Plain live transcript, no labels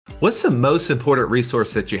What's the most important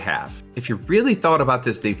resource that you have? If you really thought about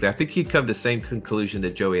this deeply, I think you'd come to the same conclusion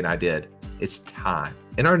that Joey and I did. It's time.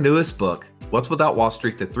 In our newest book, What's Without Wall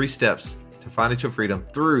Street, the 3 Steps to Financial Freedom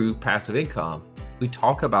Through Passive Income, we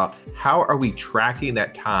talk about how are we tracking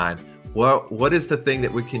that time? What is the thing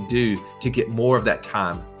that we can do to get more of that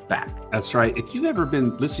time back? That's right. If you've ever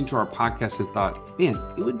been listening to our podcast and thought, man,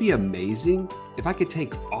 it would be amazing if I could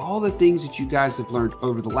take all the things that you guys have learned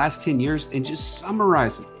over the last 10 years and just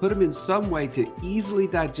summarize them, put them in some way to easily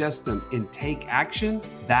digest them and take action,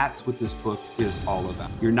 that's what this book is all about.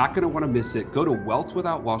 You're not going to want to miss it. Go to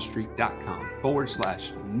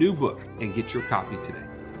wealthwithoutwallstreet.com/new book and get your copy today.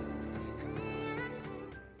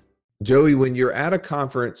 Joey, when you're at a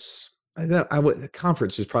conference,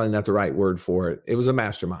 conference is probably not the right word for it. It was a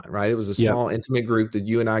mastermind, right? It was a small, intimate group that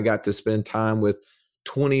you and I got to spend time with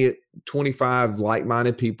 20, 25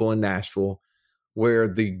 like-minded people in Nashville, where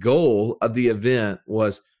the goal of the event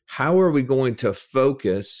was, how are we going to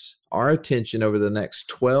focus our attention over the next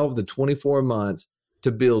 12 to 24 months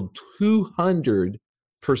to build 200%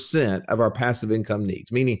 of our passive income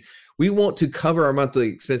needs? Meaning we want to cover our monthly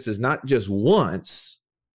expenses, not just once,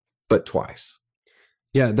 but twice.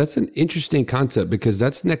 Yeah, that's an interesting concept because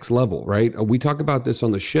that's next level, right? We talk about this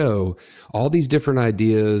on the show, all these different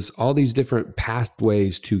ideas, all these different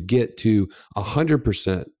pathways to get to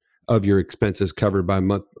 100% of your expenses covered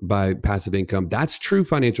by passive income. That's true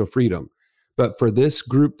financial freedom. But for this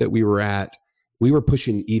group that we were at, we were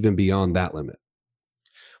pushing even beyond that limit.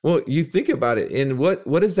 Well, you think about it, and what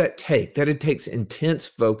does that take? That it takes intense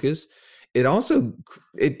focus. It also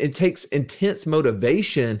it takes intense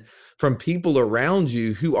motivation from people around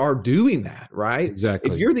you who are doing that, right? Exactly.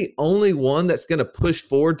 If you're the only one that's going to push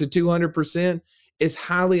forward to 200%, it's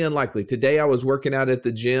highly unlikely. Today, I was working out at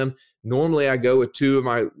the gym. Normally, I go with 2 of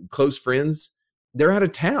my close friends. They're out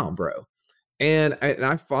of town, bro. And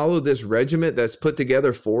I follow this regiment that's put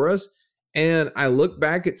together for us. And I look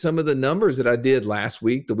back at some of the numbers that I did last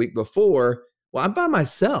week, the week before. Well, I'm by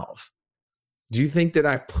myself. Do you think that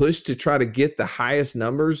I pushed to try to get the highest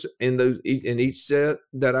numbers in each set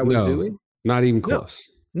that I was doing? Not even close.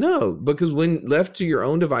 No, because when left to your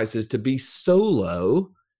own devices to be solo,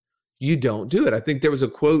 you don't do it. I think there was a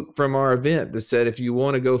quote from our event that said, if you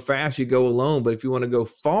want to go fast, you go alone. But if you want to go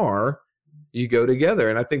far, you go together.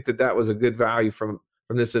 And I think that was a good value from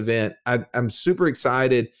this event. I'm super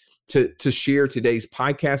excited to share today's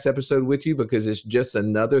podcast episode with you, because it's just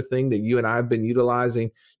another thing that you and I have been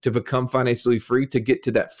utilizing to become financially free, to get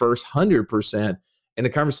to that first 100% in the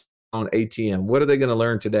conversation on ATM. What are they going to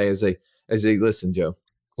learn today as they listen, Joe?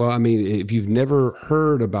 Well, I mean, if you've never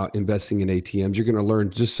heard about investing in ATMs, you're going to learn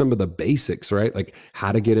just some of the basics, right? Like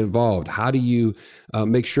how to get involved. How do you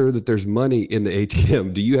make sure that there's money in the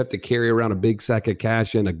ATM? Do you have to carry around a big sack of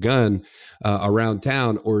cash and a gun around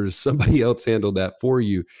town, or does somebody else handle that for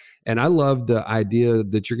you? And I love the idea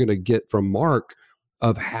that you're going to get from Mark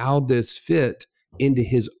of how this fit into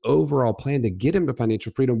his overall plan to get him to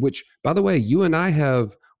financial freedom, which, by the way, you and I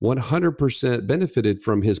have 100% benefited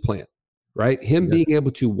from his plan, right? Him being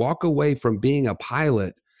able to walk away from being a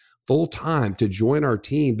pilot full time to join our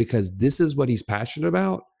team because this is what he's passionate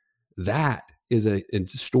about. That is a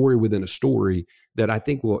story within a story that I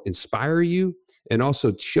think will inspire you and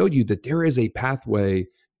also show you that there is a pathway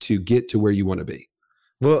to get to where you want to be.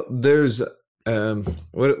 Well, there's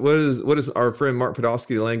what does our friend Mark Podolsky,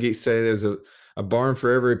 the Land Geek, say? There's a barn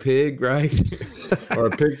for every pig, right? Or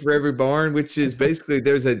a pig for every barn, which is basically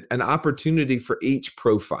there's an opportunity for each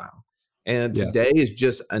profile. And today is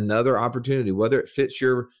just another opportunity, whether it fits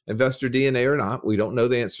your investor DNA or not. We don't know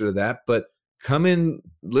the answer to that, but come in,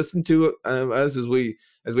 listen to us as we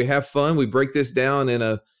have fun. We break this down in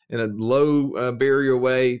a low barrier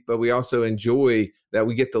way, but we also enjoy that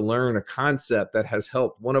we get to learn a concept that has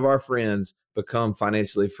helped one of our friends become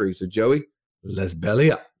financially free. So Joey, let's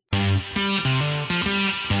belly up.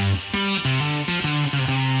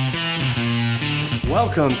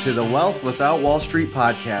 Welcome to the Wealth Without Wall Street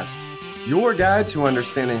podcast, your guide to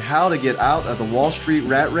understanding how to get out of the Wall Street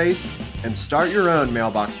rat race and start your own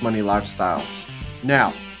mailbox money lifestyle.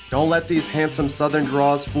 Now, don't let these handsome Southern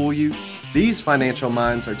draws fool you. These financial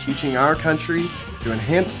minds are teaching our country to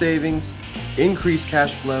enhance savings, increase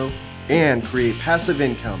cash flow, and create passive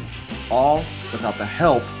income, all without the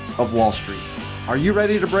help of Wall Street. Are you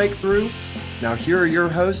ready to break through? Now here are your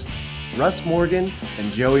hosts, Russ Morgan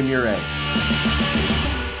and Joey Murray.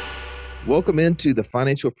 Welcome into the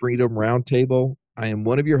Financial Freedom Roundtable. I am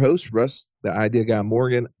one of your hosts, Russ, the Idea Guy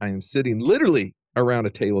Morgan. I am sitting literally around a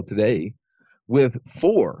table today with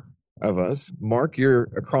 4 of us. Mark, you're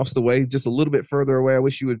across the way, just a little bit further away. I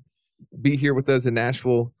wish you would be here with us in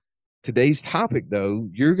Nashville. today's topic, though,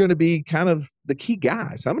 you're going to be kind of the key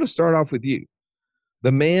guy. So I'm going to start off with you.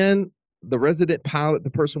 The man, the resident pilot, the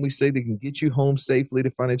person we say that can get you home safely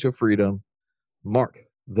to financial freedom, Mark,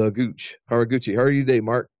 the Gooch. Haruguchi. How are you today,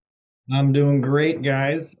 Mark? I'm doing great,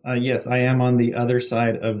 guys. Yes, I am on the other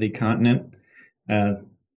side of the continent.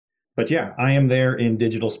 But yeah, I am there in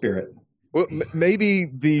digital spirit. Well, maybe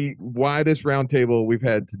the widest roundtable we've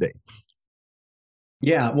had today.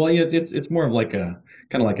 Yeah, well, it's more of like a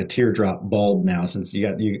kind of like a teardrop bulb now, since you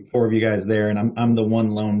got four of you guys there, and I'm the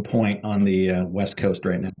one lone point on the West Coast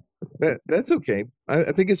right now. That's okay.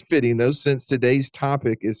 I think it's fitting though, since today's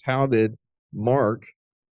topic is how did Mark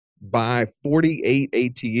buy 48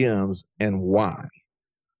 ATMs and why?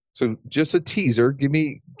 So just a teaser. Give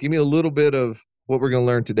me a little bit of what we're going to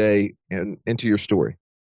learn today and into your story.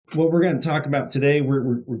 What we're going to talk about today, we're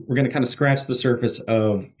going to kind of scratch the surface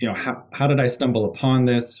of, how did I stumble upon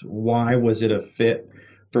this? Why was it a fit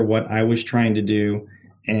for what I was trying to do?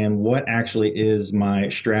 And what actually is my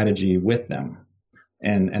strategy with them?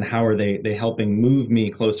 And how are they helping move me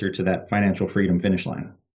closer to that financial freedom finish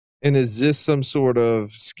line? And is this some sort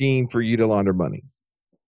of scheme for you to launder money?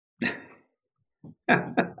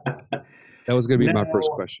 That was going to be my first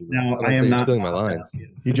question. No, I am not stealing my lines.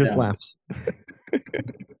 He just laughs.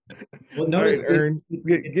 Well, notice All right, Ern,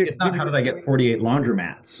 it's not how did I get 48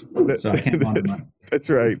 laundromats, so I can't launder money. That's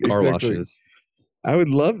right. Car exactly. washes. I would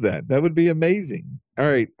love that. That would be amazing. All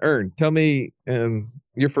right, Ern, tell me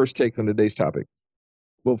your first take on today's topic.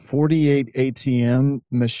 Well, 48 ATM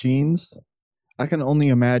machines. I can only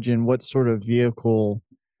imagine what sort of vehicle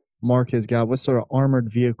Mark has got, what sort of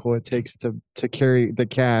armored vehicle it takes to carry the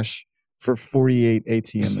cash for 48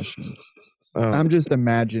 ATM machines. I'm just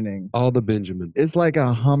imagining. All the Benjamins. It's like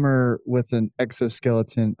a Hummer with an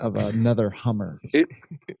exoskeleton of another Hummer. Is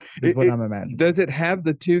what I'm imagining. Does it have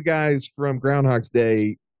the two guys from Groundhog's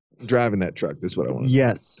Day driving that truck? That's what I want to know.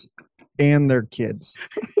 Yes. And their kids.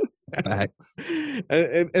 Facts.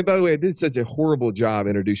 And by the way, I did such a horrible job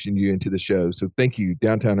introducing you into the show. So thank you,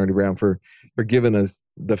 Downtown Ernie Brown, for giving us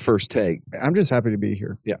the first take. I'm just happy to be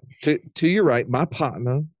here. Yeah. To your right, my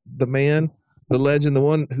partner, the man, the legend, the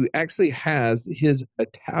one who actually has his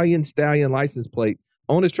Italian Stallion license plate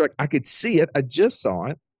on his truck. I could see it. I just saw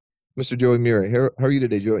it. Mr. Joey Murray. How are you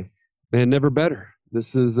today, Joey? Man, never better.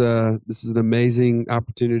 This is an amazing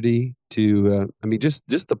opportunity to,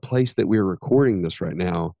 just the place that we're recording this right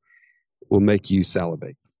now will make you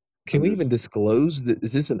salivate. Can we even disclose that?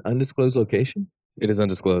 Is this an undisclosed location? It is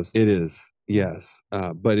undisclosed. It is, yes.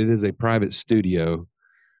 But it is a private studio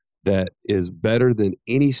that is better than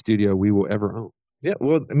any studio we will ever own. Yeah.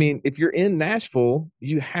 Well, I mean, if you're in Nashville,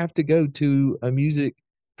 you have to go to a music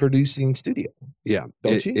producing studio. Yeah.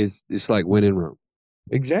 Don't you? It's like when in Rome.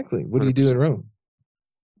 Exactly. What do you do in Rome?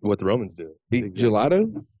 What the Romans do. Eat Exactly.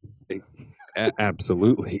 gelato?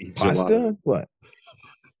 Absolutely. Pasta? Gelato. What?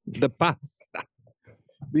 The pasta.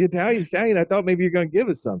 The Italian Stallion. I thought maybe you're going to give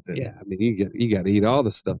us something. Yeah. I mean, you got to eat all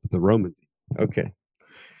the stuff that the Romans eat. Okay.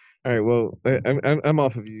 All right. Well, I'm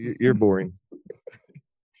off of you. You're boring.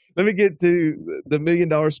 Let me get to the $1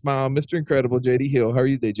 million smile, Mr. Incredible, JD Hill. How are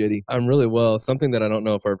you today, JD? I'm really well. Something that I don't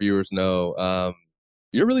know if our viewers know.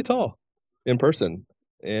 You're really tall in person.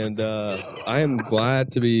 And I am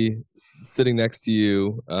glad to be sitting next to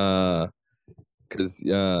you because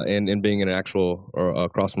and being in an actual or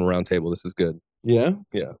across from a round table. This is good. Yeah.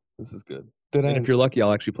 Yeah, this is good. Did And if you're lucky,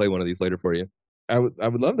 I'll actually play one of these later for you. I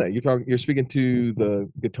would love that. You're speaking to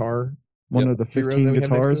the guitar. One Yep. of the Hero that 15 we have next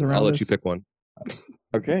guitars to us? around I'll let us. you pick one.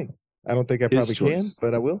 Okay. I don't think I His probably choice. can,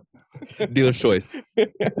 but I will. Dealer's choice.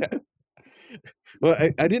 Well,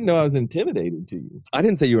 I didn't know I was intimidating to you. I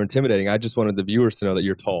didn't say you were intimidating. I just wanted the viewers to know that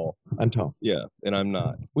you're tall. I'm tall. Yeah, and I'm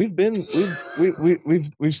not. We've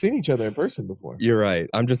seen each other in person before. You're right.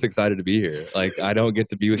 I'm just excited to be here. Like I don't get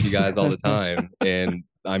to be with you guys all the time, and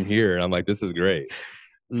I'm here, and I'm like, this is great.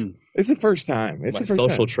 It's the first time. It's My the first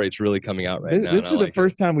social time. traits really coming out right now. This and is I the like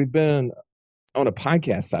first time we've been on a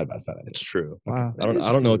podcast side by side. It's true. Wow. I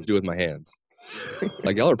don't know what to do with my hands.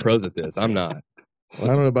 Like y'all are pros at this. I'm not. I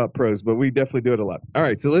don't know about pros, but we definitely do it a lot. All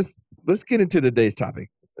right, so let's get into today's topic.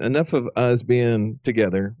 Enough of us being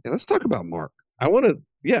together. Yeah, let's talk about Mark. I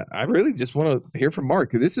really just want to hear from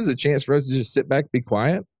Mark. This is a chance for us to just sit back, be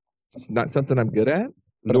quiet. It's not something I'm good at.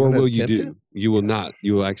 but I'm Nor gonna will you attempt do. it. You will not.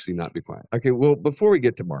 You will actually not be quiet. Okay, well, before we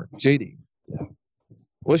get to Mark, JD,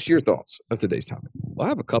 what's your thoughts of today's topic? Well, I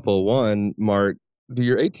have a couple. One, Mark, do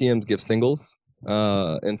your ATMs give singles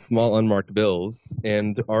and small unmarked bills?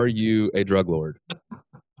 And are you a drug lord?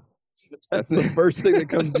 That's the first thing that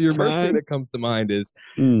comes to your First thing mind. that comes to mind is,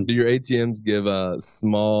 Mm. do your ATMs give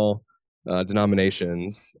small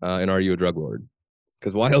denominations? And are you a drug lord?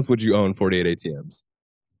 Because why else would you own 48 ATMs?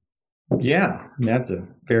 Yeah, that's a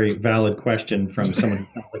very valid question from someone who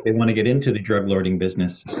sounds like they want to get into the drug lording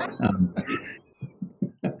business. Um,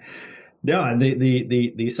 no,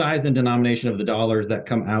 the size and denomination of the dollars that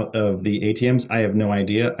come out of the ATMs, I have no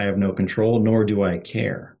idea. I have no control, nor do I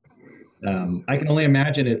care. I can only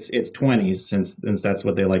imagine it's 20s since that's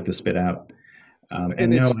what they like to spit out.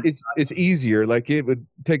 And it's easier. Like it would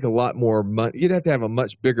take a lot more money. You'd have to have a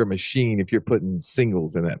much bigger machine if you're putting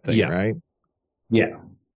singles in that thing, Yeah. right? yeah.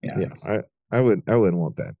 I wouldn't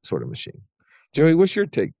want that sort of machine. Joey, what's your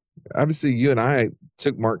take? Obviously, you and I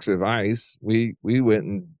took Mark's advice. We went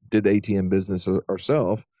and did the ATM business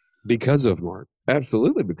ourselves. Because of Mark.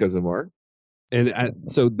 Absolutely, because of Mark. And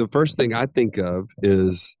so the first thing I think of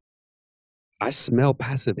is I smell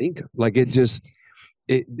passive income. Like it just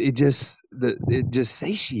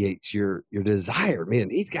satiates your desire. Man,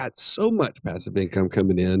 he's got so much passive income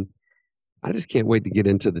coming in. I just can't wait to get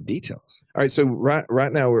into the details. All right, so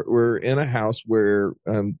right now we're in a house where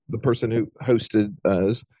the person who hosted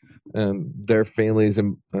us, their families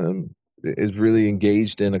is really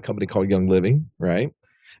engaged in a company called Young Living, right?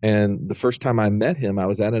 And the first time I met him, I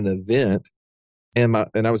was at an event, and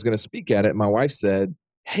I was going to speak at it. My wife said,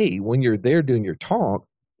 "Hey, when you're there doing your talk,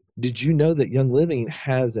 did you know that Young Living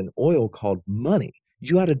has an oil called money?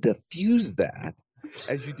 You ought to diffuse that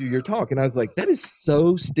as you do your talk." And I was like, that is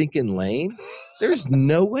so stinking lame. There's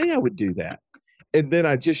no way I would do that. And then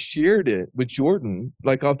I just shared it with Jordan.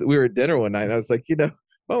 Like we were at dinner one night, and I was like,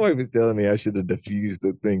 my wife was telling me I should have diffused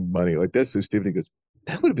the thing money. Like, that's so stupid. He goes,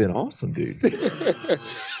 that would have been awesome, dude.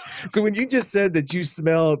 So when you just said that you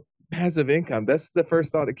smelled passive income, that's the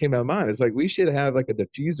first thought that came out of mind. It's like, we should have like a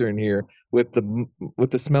diffuser in here with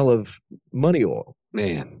the smell of money oil.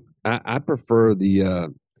 Man, I prefer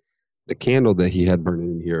the candle that he had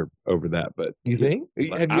burning in here over that. But You think?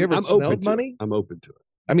 Have you ever smelled money? I'm open to it.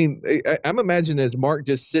 I mean, I'm imagining as Mark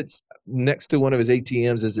just sits next to one of his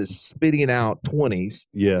ATMs as it's spitting out 20s.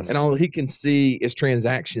 Yes. And all he can see is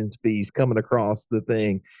transactions fees coming across the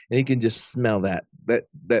thing. And he can just smell that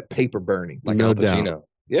paper burning. Like No Al doubt. Pacino.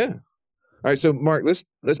 Yeah. All right. So Mark, let's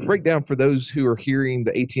break down for those who are hearing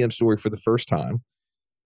the ATM story for the first time.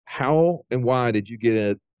 How and why did you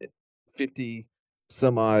get 50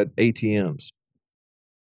 some odd ATMs?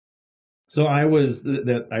 So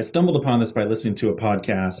I stumbled upon this by listening to a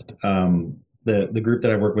podcast. The group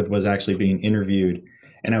that I work with was actually being interviewed,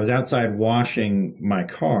 and I was outside washing my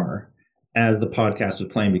car as the podcast was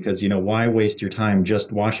playing because why waste your time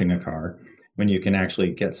just washing a car when you can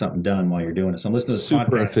actually get something done while you're doing it. So I'm listening to this Super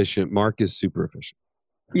podcast. efficient. Mark is super efficient.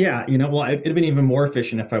 Yeah, well, it'd have been even more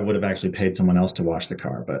efficient if I would have actually paid someone else to wash the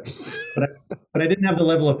car, but I didn't have the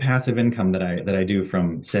level of passive income that I do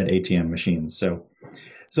from said ATM machines. So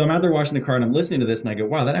I'm out there washing the car and I'm listening to this and I go,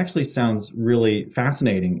 wow, that actually sounds really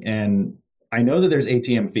fascinating. And I know that there's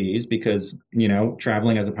ATM fees because,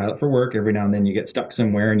 traveling as a pilot for work, every now and then you get stuck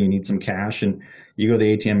somewhere and you need some cash and you go to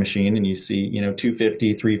the ATM machine and you see, $250,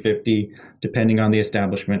 $350, depending on the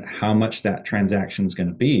establishment, how much that transaction is going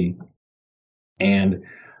to be. And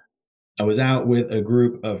I was out with a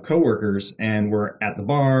group of coworkers and we're at the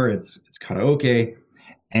bar, it's karaoke,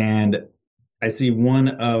 and I see one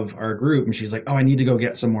of our group and she's like, oh, I need to go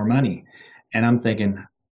get some more money. And I'm thinking,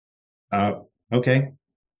 okay.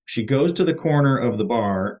 She goes to the corner of the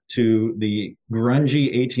bar to the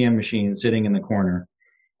grungy ATM machine sitting in the corner,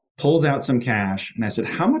 pulls out some cash. And I said,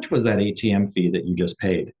 how much was that ATM fee that you just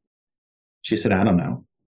paid? She said, I don't know.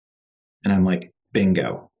 And I'm like,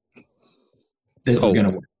 bingo. This is going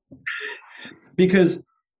to work. Because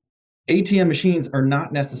ATM machines are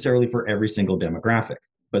not necessarily for every single demographic.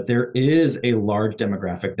 But there is a large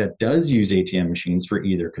demographic that does use ATM machines for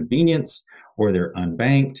either convenience or they're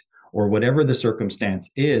unbanked or whatever the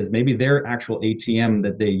circumstance is. Maybe their actual ATM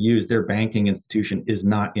that they use, their banking institution is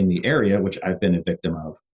not in the area, which I've been a victim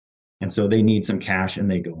of. And so they need some cash and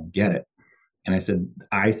they go and get it. And I said,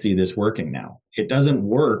 I see this working now. It doesn't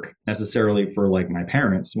work necessarily for like my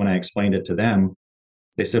parents. When I explained it to them,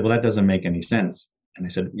 they said, well, that doesn't make any sense. And I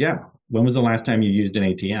said, yeah, when was the last time you used an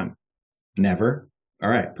ATM? Never. All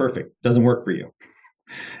right, perfect. Doesn't work for you.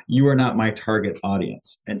 You are not my target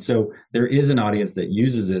audience. And so there is an audience that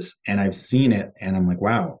uses this and I've seen it and I'm like,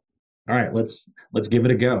 wow, all right, let's give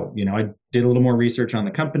it a go. I did a little more research on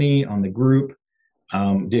the company, on the group,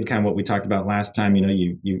 did kind of what we talked about last time.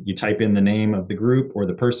 You type in the name of the group or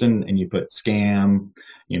the person and you put scam,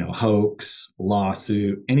 hoax,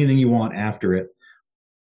 lawsuit, anything you want after it.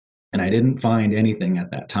 And I didn't find anything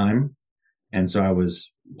at that time. And so I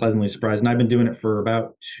was pleasantly surprised. And I've been doing it for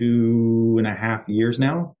about 2.5 years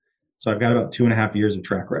now. So I've got about 2.5 years of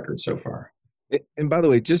track record so far. And by the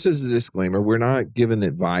way, just as a disclaimer, we're not giving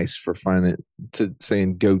advice for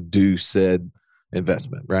saying go do said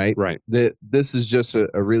investment, right? Right. That this is just a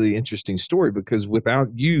really interesting story, because without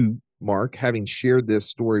you, Mark, having shared this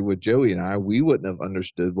story with Joey and I, we wouldn't have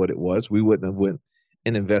understood what it was. We wouldn't have went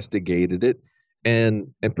and investigated it and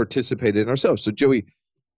participated in ourselves. So Joey,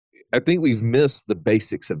 I think we've missed the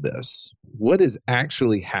basics of this. What is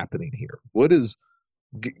actually happening here? What is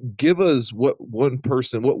give us what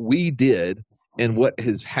we did and what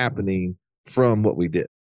is happening from what we did.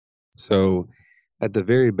 So at the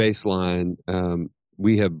very baseline,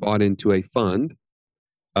 we have bought into a fund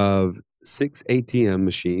of 6 ATM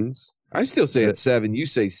machines. I still say it's 7. You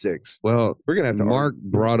say 6. Well, we're going to have to Mark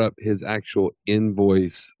brought up his actual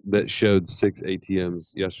invoice that showed 6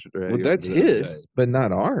 ATMs yesterday. Well, that's his, but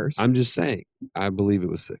not ours. I'm just saying, I believe it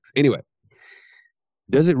was 6. Anyway,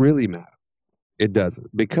 does it really matter? It doesn't,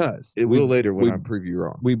 because it will later when I prove you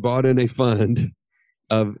wrong. We bought in a fund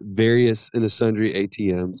of various and sundry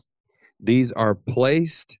ATMs. These are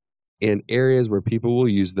placed in areas where people will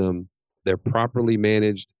use them. They're properly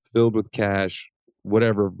managed, filled with cash,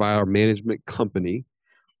 whatever, by our management company.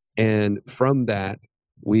 And from that,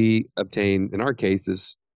 we obtain, in our case,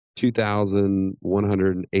 is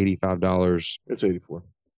 $2,185. It's 84.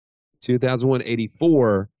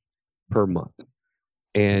 $2,184 per month.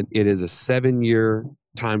 And it is a 7-year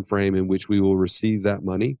time frame in which we will receive that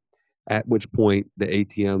money, at which point the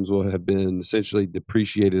ATMs will have been essentially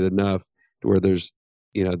depreciated enough to where there's,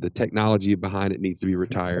 the technology behind it needs to be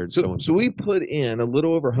retired. So we put in a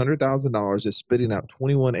little over $100,000, is spitting out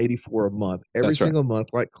 $2,184 a month every single month,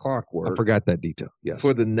 like clockwork. I forgot that detail. Yes.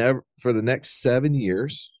 For the next 7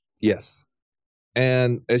 years. Yes.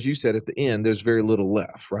 And as you said, at the end, there's very little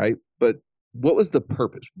left, right? But what was the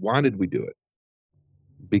purpose? Why did we do it?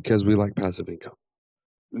 Because we like passive income.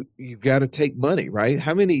 You've got to take money, right?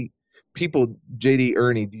 How many people, JD,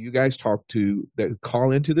 Ernie, do you guys talk to that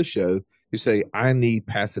call into the show who say, I need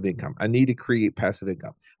passive income. I need to create passive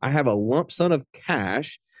income. I have a lump sum of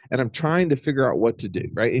cash and I'm trying to figure out what to do,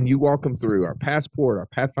 right? And you walk them through our Passport, our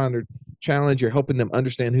Pathfinder Challenge. You're helping them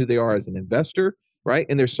understand who they are as an investor, right?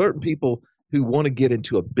 And there's certain people who want to get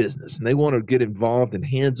into a business and they want to get involved and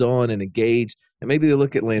hands-on and engaged. And maybe they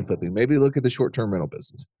look at land flipping, maybe they look at the short-term rental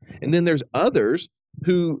business. And then there's others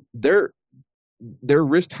who their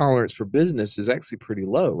risk tolerance for business is actually pretty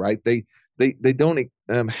low, right? They don't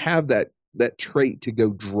have that trait to go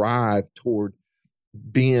drive toward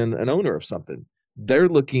being an owner of something. They're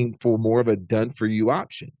looking for more of a done-for-you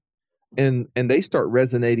option. And they start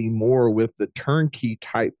resonating more with the turnkey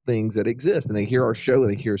type things that exist. And they hear our show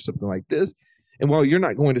and they hear something like this. And while you're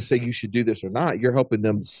not going to say you should do this or not, you're helping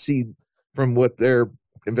them see from what their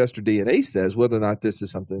investor DNA says whether or not this is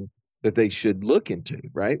something that they should look into,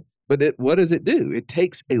 right? But what does it do? It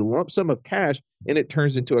takes a lump sum of cash and it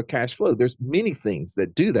turns into a cash flow. There's many things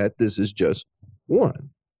that do that. This is just one.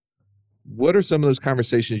 What are some of those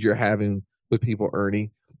conversations you're having with people,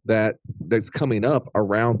 Ernie, that's coming up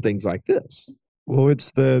around things like this? Well,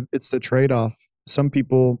 it's the trade-off. Some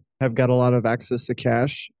people have got a lot of access to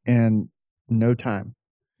cash and no time.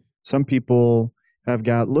 Some people have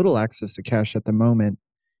got little access to cash at the moment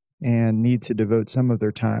and need to devote some of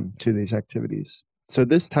their time to these activities. So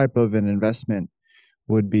this type of an investment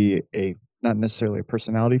would be not necessarily a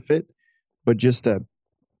personality fit, but just a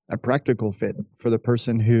practical fit for the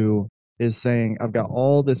person who is saying, I've got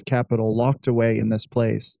all this capital locked away in this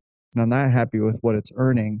place and I'm not happy with what it's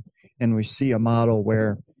earning. And we see a model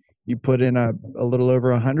where you put in a little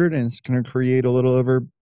over 100 and it's going to create a little over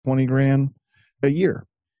 20 grand a year.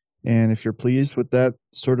 And if you're pleased with that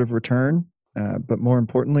sort of return, but more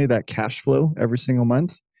importantly, that cash flow every single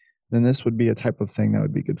month, then this would be a type of thing that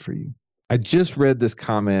would be good for you. I just read this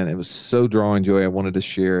comment. It was so drawing, Joey. I wanted to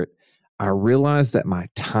share it. I realized that my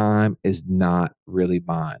time is not really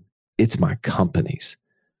mine. It's my company's.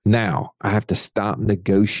 Now I have to stop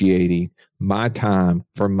negotiating my time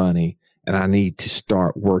for money and I need to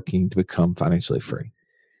start working to become financially free.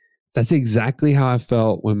 That's exactly how I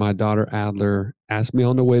felt when my daughter Adler asked me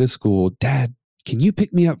on the way to school, Dad, can you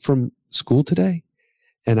pick me up from school today?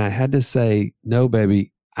 And I had to say, no,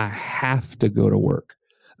 baby, I have to go to work.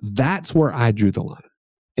 That's where I drew the line.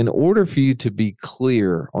 In order for you to be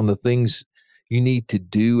clear on the things you need to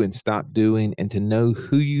do and stop doing and to know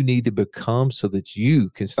who you need to become so that you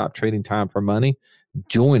can stop trading time for money,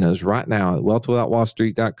 join us right now at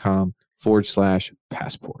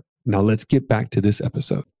wealthwithoutwallstreet.com/passport. Now let's get back to this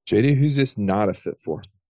episode. JD, who's this not a fit for?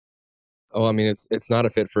 Oh, I mean, it's not a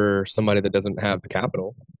fit for somebody that doesn't have the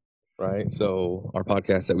capital, right? So our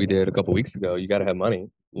podcast that we did a couple weeks ago, you got to have money,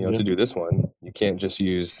 to do this one. You You can't just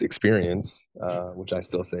use experience, which I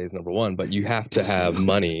still say is number one, but you have to have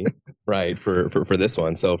money, right, for this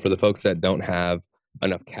one. So for the folks that don't have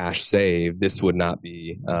enough cash saved, this would not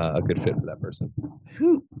be a good fit for that person.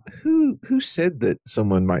 Who said that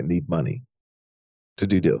someone might need money to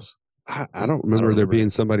do deals? I don't remember there being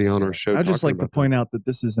somebody on our show. I just like to point out that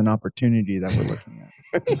this is an opportunity that we're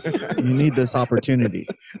looking at. You need this opportunity.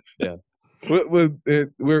 Yeah. We're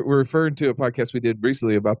referring to a podcast we did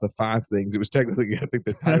recently about the 5 things. It was technically, I think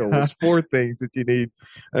the title was 4 things that you need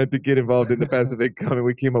to get involved in the passive income, and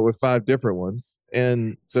we came up with 5 different ones.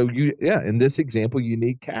 And so in this example, you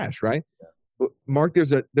need cash, right? Mark,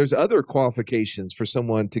 there's other qualifications for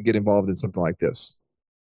someone to get involved in something like this.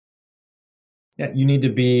 Yeah, you need to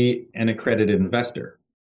be an accredited investor.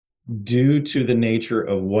 Due to the nature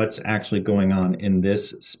of what's actually going on in this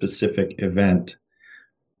specific event,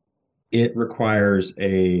 it requires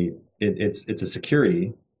it's a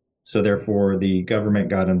security. So therefore the government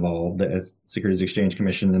got involved, the Securities Exchange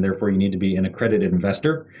Commission, and therefore you need to be an accredited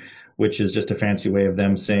investor, which is just a fancy way of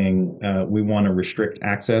them saying we want to restrict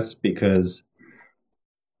access because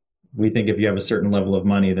we think if you have a certain level of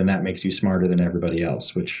money, then that makes you smarter than everybody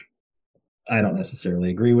else, which I don't necessarily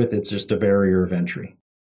agree with. It's just a barrier of entry.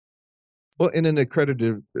 Well, in an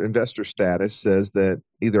accredited investor status says that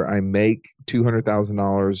either I make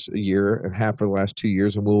 $200,000 a year and have for the last 2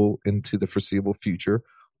 years and will into the foreseeable future,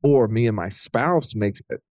 or me and my spouse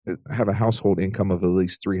have a household income of at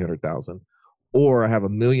least $300,000, or I have $1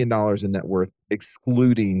 million in net worth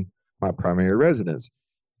excluding my primary residence.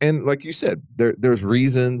 And like you said, there's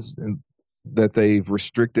reasons that they've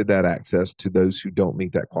restricted that access to those who don't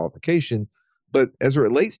meet that qualification. But as it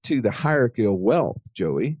relates to the hierarchy of wealth,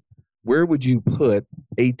 Joey, where would you put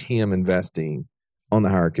ATM investing on the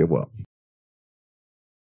hierarchy of wealth?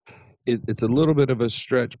 It's a little bit of a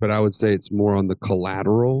stretch, but I would say it's more on the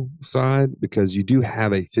collateral side because you do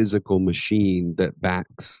have a physical machine that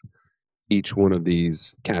backs each one of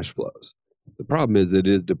these cash flows. The problem is it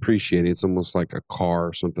is depreciating. It's almost like a car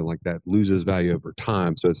or something like that, loses value over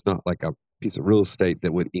time. So it's not like a piece of real estate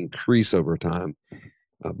that would increase over time,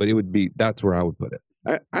 but that's where I would put it.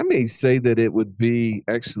 I may say that it would be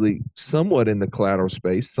actually somewhat in the collateral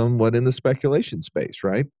space, somewhat in the speculation space,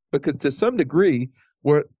 right? Because to some degree,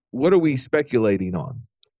 what are we speculating on?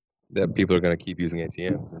 That people are going to keep using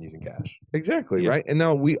ATMs and using cash. Exactly, right? And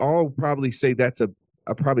now we all probably say that's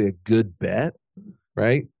probably a good bet,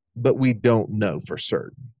 right? But we don't know for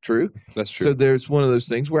certain. True? That's true. So there's one of those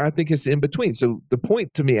things where I think it's in between. So the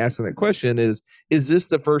point to me asking that question is this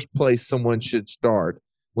the first place someone should start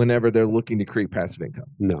whenever they're looking to create passive income?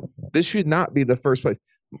 No. This should not be the first place.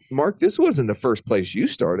 Mark, this wasn't the first place you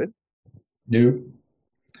started. Nope.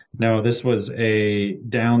 No, this was a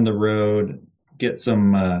down the road, get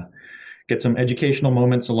some educational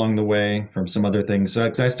moments along the way from some other things. So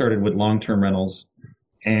I started with long-term rentals,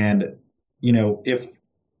 and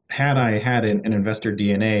had I had an investor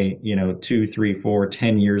DNA, 2, 3, 4,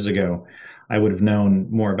 10 years ago, I would have known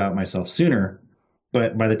more about myself sooner.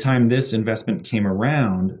 But by the time this investment came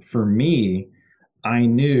around, for me, I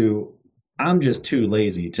knew I'm just too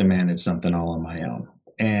lazy to manage something all on my own.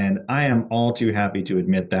 And I am all too happy to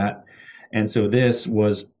admit that. And so this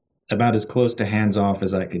was about as close to hands off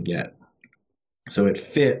as I could get. So it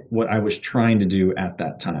fit what I was trying to do at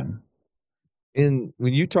that time. And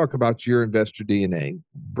when you talk about your investor DNA,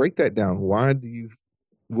 break that down. Why do you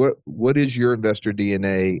what is your investor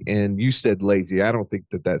DNA? And you said lazy. I don't think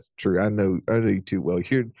that that's true. I know you too well.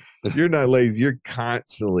 You're not lazy. You're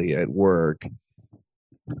constantly at work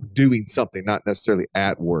doing something, not necessarily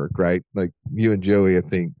at work, right? Like you and Joey, I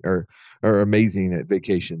think, are amazing at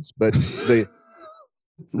vacations. But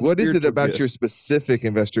what is it about your specific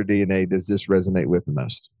investor DNA does this resonate with the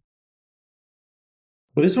most?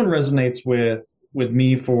 Well, this one resonates with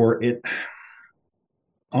me for it.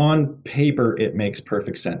 On paper, it makes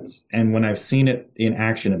perfect sense. And when I've seen it in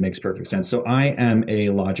action, it makes perfect sense. So I am a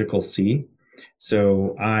logical C.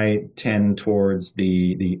 So I tend towards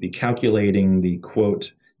the calculating, the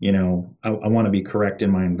quote, I want to be correct in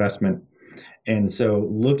my investment. And so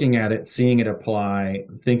looking at it, seeing it apply,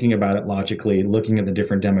 thinking about it logically, looking at the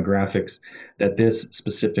different demographics that this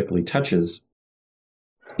specifically touches,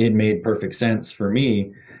 it made perfect sense for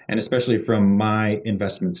me. And especially from my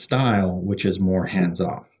investment style, which is more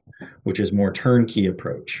hands-off, which is more turnkey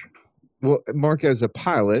approach. Well, Mark, as a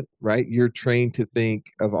pilot, right, you're trained to think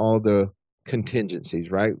of all the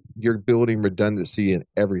contingencies, right? You're building redundancy in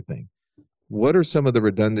everything. What are some of the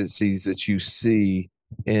redundancies that you see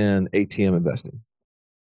in ATM investing?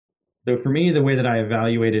 So for me, the way that I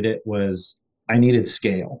evaluated it was I needed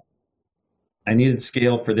scale. I needed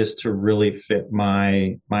scale for this to really fit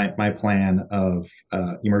my plan of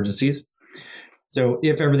emergencies. So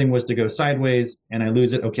if everything was to go sideways and I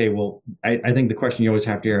lose it, okay, well, I think the question you always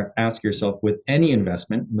have to ask yourself with any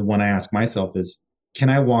investment, the one I ask myself is, can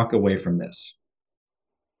I walk away from this?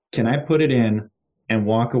 Can I put it in and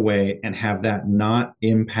walk away and have that not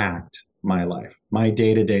impact my life, my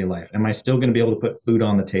day-to-day life? Am I still going to be able to put food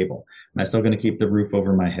on the table? Am I still going to keep the roof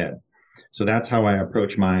over my head? So that's how I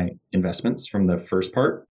approach my investments from the first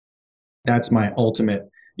part. That's my ultimate,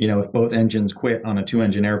 if both engines quit on a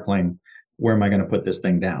 2-engine airplane, where am I going to put this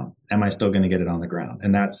thing down? Am I still going to get it on the ground?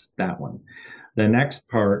 And that's that one. The next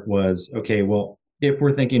part was, okay, well, if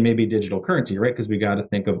we're thinking maybe digital currency, right? Because we got to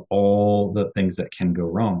think of all the things that can go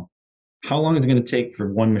wrong. How long is it going to take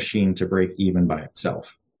for one machine to break even by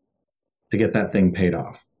itself, to get that thing paid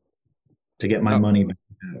off, to get my money back?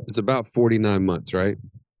 It's about 49 months, right?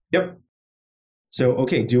 Yep. So,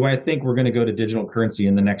 okay, do I think we're going to go to digital currency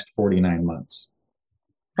in the next 49 months?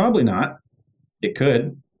 Probably not. It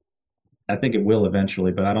could. I think it will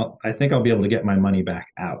eventually, but I think I'll be able to get my money back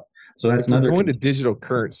out. So that's If we're another going to digital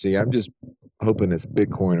currency, I'm just hoping it's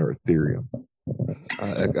Bitcoin or Ethereum.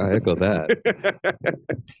 I echo that.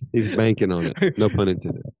 He's banking on it. No pun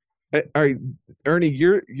intended. All right, Ernie,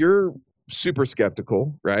 you're super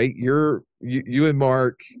skeptical, right? You and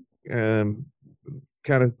Mark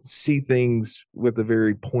kind of see things with a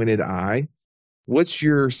very pointed eye. What's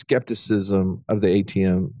your skepticism of the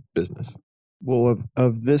ATM business? Well,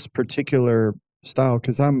 of this particular style,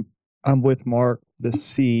 because I'm with Mark, the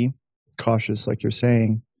C, cautious, like you're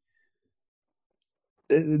saying.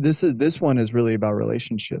 This one is really about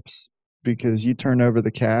relationships, because you turn over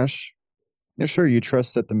the cash. Yeah, sure, you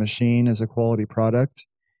trust that the machine is a quality product.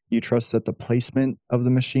 You trust that the placement of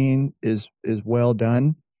the machine is well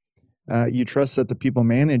done. You trust that the people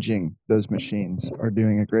managing those machines are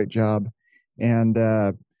doing a great job, and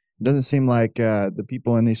it doesn't seem like the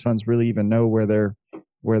people in these funds really even know where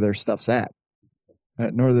their stuff's at,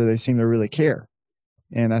 nor do they seem to really care.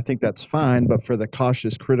 And I think that's fine, but for the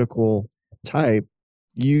cautious, critical type,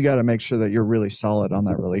 you got to make sure that you're really solid on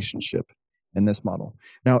that relationship in this model.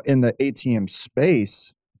 Now, in the ATM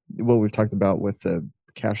space, what we've talked about with the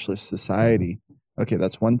cashless society, okay,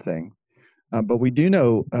 that's one thing. But we do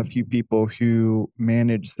know a few people who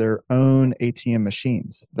manage their own ATM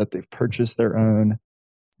machines, that they've purchased their own,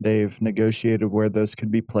 they've negotiated where those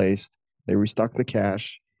could be placed, they restock the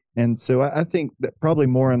cash. And so I think that probably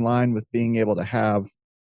more in line with being able to have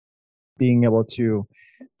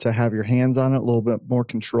your hands on it, a little bit more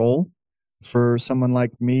control for someone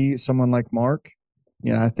like me, someone like Mark.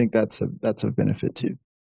 I think that's a benefit too.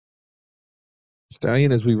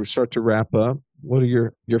 Stallion, as we start to wrap up, what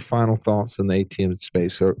are your final thoughts in the ATM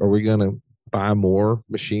space? Are we going to buy more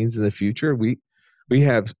machines in the future? We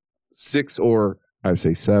have 6 or I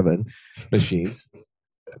say 7 machines.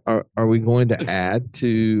 Are we going to add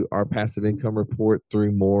to our passive income report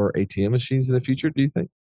through more ATM machines in the future, do you think?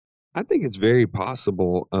 I think it's very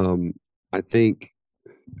possible. I think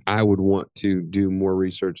I would want to do more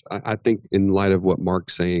research. I think in light of what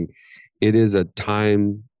Mark's saying, it is a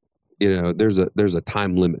time, there's a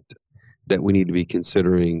time limit that we need to be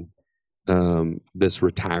considering this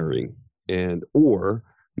retiring or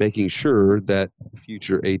making sure that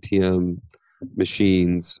future ATM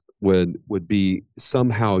machines would be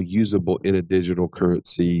somehow usable in a digital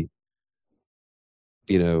currency,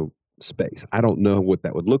 space. I don't know what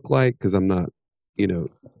that would look like because I'm not,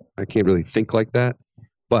 I can't really think like that.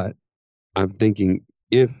 But I'm thinking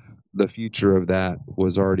if the future of that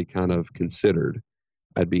was already kind of considered,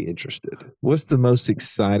 I'd be interested. What's the most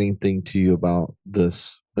exciting thing to you about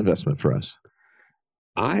this investment for us?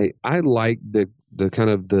 I like the kind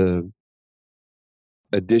of the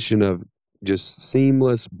addition of just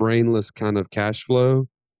seamless, brainless kind of cash flow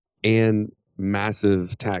and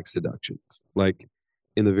massive tax deductions. Like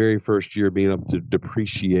in the very first year, being able to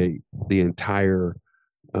depreciate the entire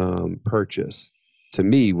purchase, to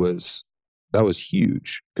me was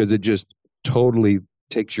huge, because it just totally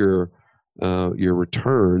takes your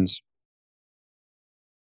returns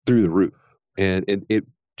through the roof, and it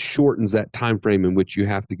shortens that time frame in which you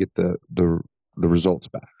have to get the results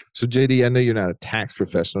back. So JD, I know you're not a tax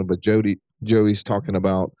professional, but Joey's talking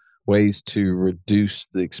about ways to reduce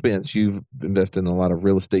the expense. You've invested in a lot of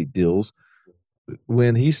real estate deals.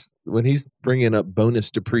 When he's bringing up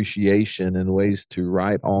bonus depreciation and ways to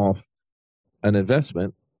write off an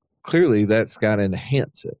investment, clearly that's got to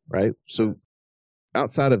enhance it, right? So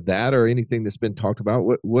outside of that, or anything that's been talked about,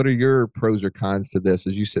 what are your pros or cons to this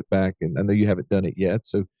as you sit back? And I know you haven't done it yet,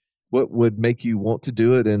 so what would make you want to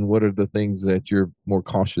do it, and what are the things that you're more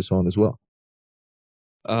cautious on as well?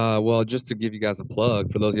 Well, just to give you guys a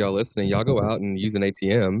plug for those of y'all listening, y'all go out and use an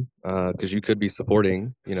ATM because you could be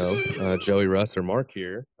supporting, Joey, Russ, or Mark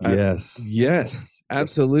here. Yes. Yes,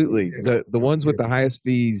 absolutely. The ones with the highest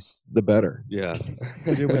fees, the better. Yeah.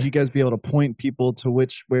 Would you guys be able to point people to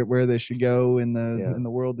where they should go in the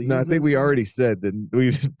world? To No, I use think those we already things? said that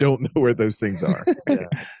we don't know where those things are. Yeah.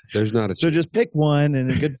 There's not a So chance. just pick one,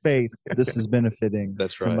 and in good faith, this is benefiting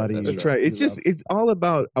That's right, somebody. That's right. It's all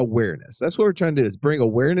about awareness. That's what we're trying to do, is bring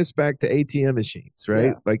awareness back to ATM machines, right?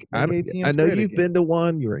 Yeah. Like I Make ATMs know great you've again. been to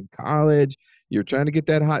one, you're in college, you're trying to get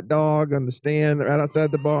that hot dog on the stand right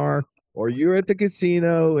outside the bar, or you're at the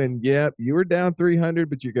casino and yep, you were down 300,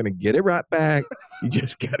 but you're going to get it right back. You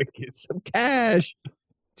just got to get some cash.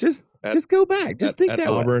 Just go back. Just think at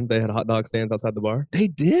that way. Auburn, they had hot dog stands outside the bar. They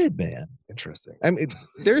did, man. Interesting. I mean,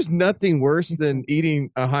 there's nothing worse than eating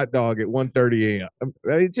a hot dog at 1:30 a.m.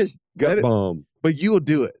 I mean, just gut let it, bomb. but you will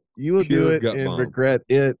do it. You will Pure do it gut and bomb. regret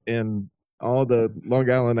it and all the Long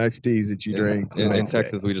Island iced teas that you drink. In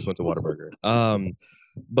Texas, we just went to Whataburger.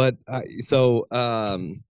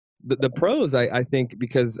 The pros, I think,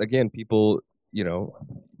 because again, people,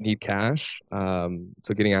 need cash.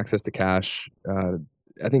 So getting access to cash,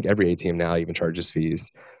 I think every ATM now even charges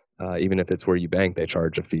fees. Even if it's where you bank, they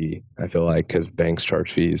charge a fee. I feel like because banks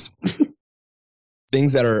charge fees.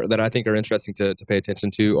 Things that I think are interesting to pay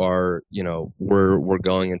attention to are, we're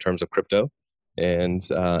going in terms of crypto and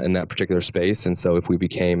in that particular space. And so if we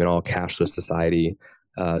became an all cashless society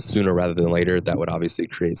sooner rather than later, that would obviously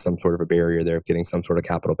create some sort of a barrier there of getting some sort of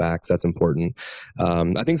capital back. So that's important.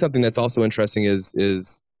 I think something that's also interesting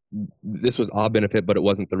is this was a benefit, but it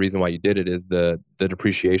wasn't the reason why you did it, is the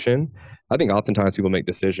depreciation. I think oftentimes people make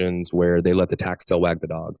decisions where they let the tax tail wag the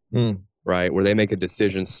dog. Right, where they make a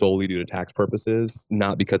decision solely due to tax purposes,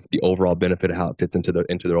 not because of the overall benefit of how it fits into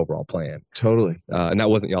their overall plan. Totally. And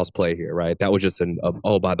that wasn't y'all's play here, right? That was just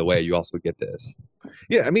oh, by the way, you also get this.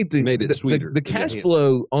 Yeah, I mean, Made it sweeter. the cash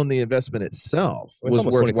flow on the investment itself It's was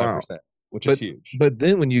almost worthwhile, 25%, which is huge. But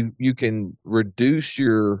then when you can reduce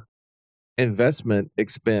your investment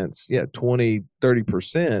expense,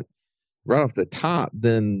 20-30% right off the top,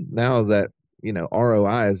 then now that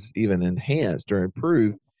ROI is even enhanced or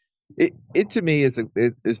improved. It to me is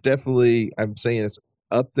definitely, I'm saying it's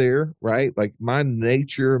up there, right? Like my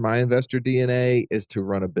nature, my investor DNA is to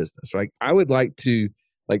run a business. Like I would like to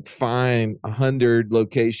find 100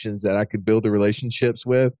 locations that I could build the relationships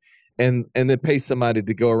with, and then pay somebody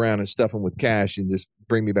to go around and stuff them with cash and just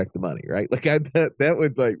bring me back the money, right? Like that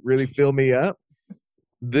would really fill me up.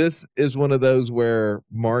 This is one of those where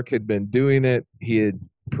Mark had been doing it. He had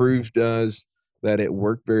proved us that it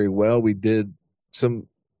worked very well. We did some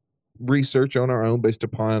research on our own based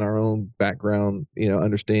upon our own background,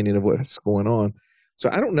 understanding of what's going on. So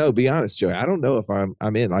I don't know, be honest, Joey. I don't know if I'm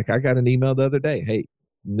in. Like I got an email the other day, hey,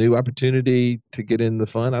 new opportunity to get in the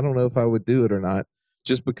fund. I don't know if I would do it or not,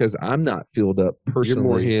 just because I'm not filled up personally. You're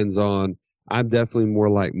more hands-on. I'm definitely more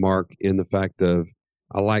like Mark in the fact of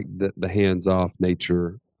I like the hands-off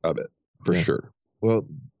nature of it for sure. Well,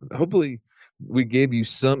 hopefully we gave you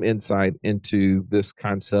some insight into this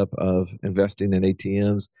concept of investing in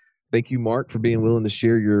ATMs. Thank you, Mark, for being willing to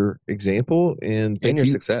share your example and your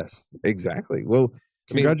success. Exactly. Well,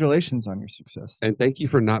 Congratulations on your success. And thank you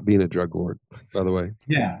for not being a drug lord, by the way.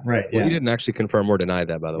 Yeah, right. Well, Yeah. he didn't actually confirm or deny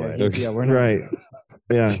that, by the way. We're not. Right.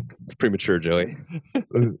 Yeah. It's premature, Joey.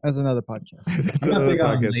 That's another podcast. That's I'm not another big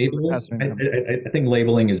on podcast. labels. Passive income. I think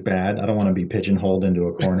labeling is bad. I don't want to be pigeonholed into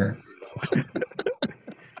a corner.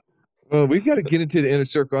 Well, we've got to get into the inner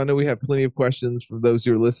circle. I know we have plenty of questions for those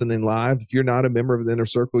who are listening live. If you're not a member of the inner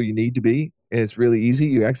circle, you need to be. It's really easy.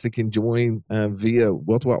 You actually can join via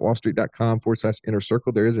wealthwithoutwallstreet.com/inner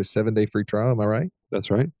circle. There is a 7-day free trial. Am I right?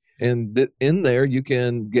 That's right. And in there, you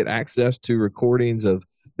can get access to recordings of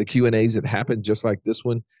the Q&As that happen just like this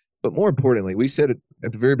one. But more importantly, we said it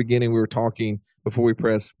at the very beginning, we were talking before we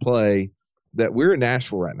press play, that we're in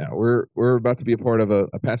Nashville right now. We're about to be a part of a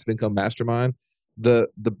passive income mastermind. The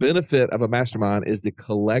benefit of a mastermind is the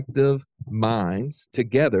collective minds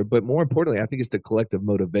together, but more importantly, I think it's the collective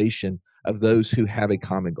motivation of those who have a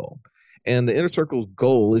common goal. And the Inner Circle's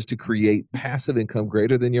goal is to create passive income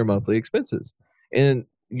greater than your monthly expenses. And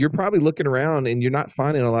you're probably looking around and you're not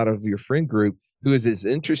finding a lot of your friend group who is as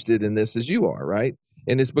interested in this as you are, right?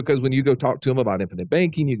 And it's because when you go talk to them about infinite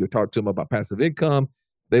banking, you go talk to them about passive income,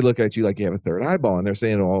 they look at you like you have a third eyeball and they're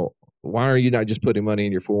saying, well, why are you not just putting money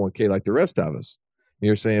in your 401k like the rest of us? And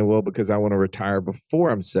you're saying, well, because I want to retire before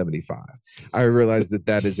I'm 75. I realize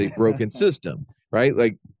that is a broken system, right?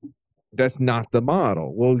 Like that's not the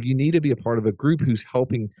model. Well, you need to be a part of a group who's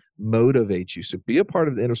helping motivate you. So be a part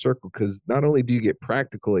of the Inner Circle, because not only do you get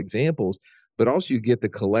practical examples, but also you get the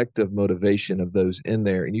collective motivation of those in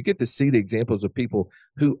there. And you get to see the examples of people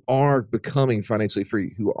who are becoming financially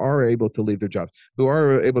free, who are able to leave their jobs, who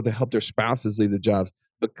are able to help their spouses leave their jobs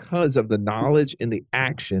because of the knowledge and the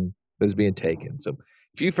action that is being taken. So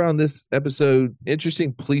if you found this episode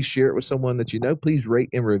interesting, please share it with someone that you know. Please rate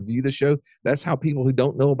and review the show. That's how people who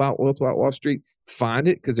don't know about Wealth Without Wall Street find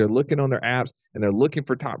it, because they're looking on their apps and they're looking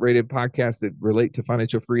for top-rated podcasts that relate to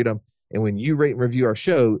financial freedom. And when you rate and review our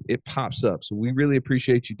show, it pops up. So we really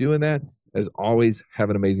appreciate you doing that. As always, have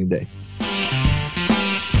an amazing day.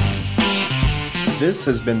 This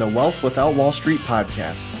has been the Wealth Without Wall Street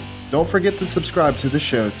podcast. Don't forget to subscribe to the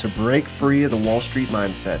show to break free of the Wall Street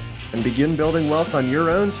mindset and begin building wealth on your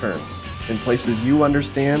own terms in places you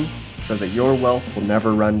understand so that your wealth will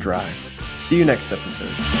never run dry. See you next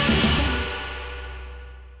episode.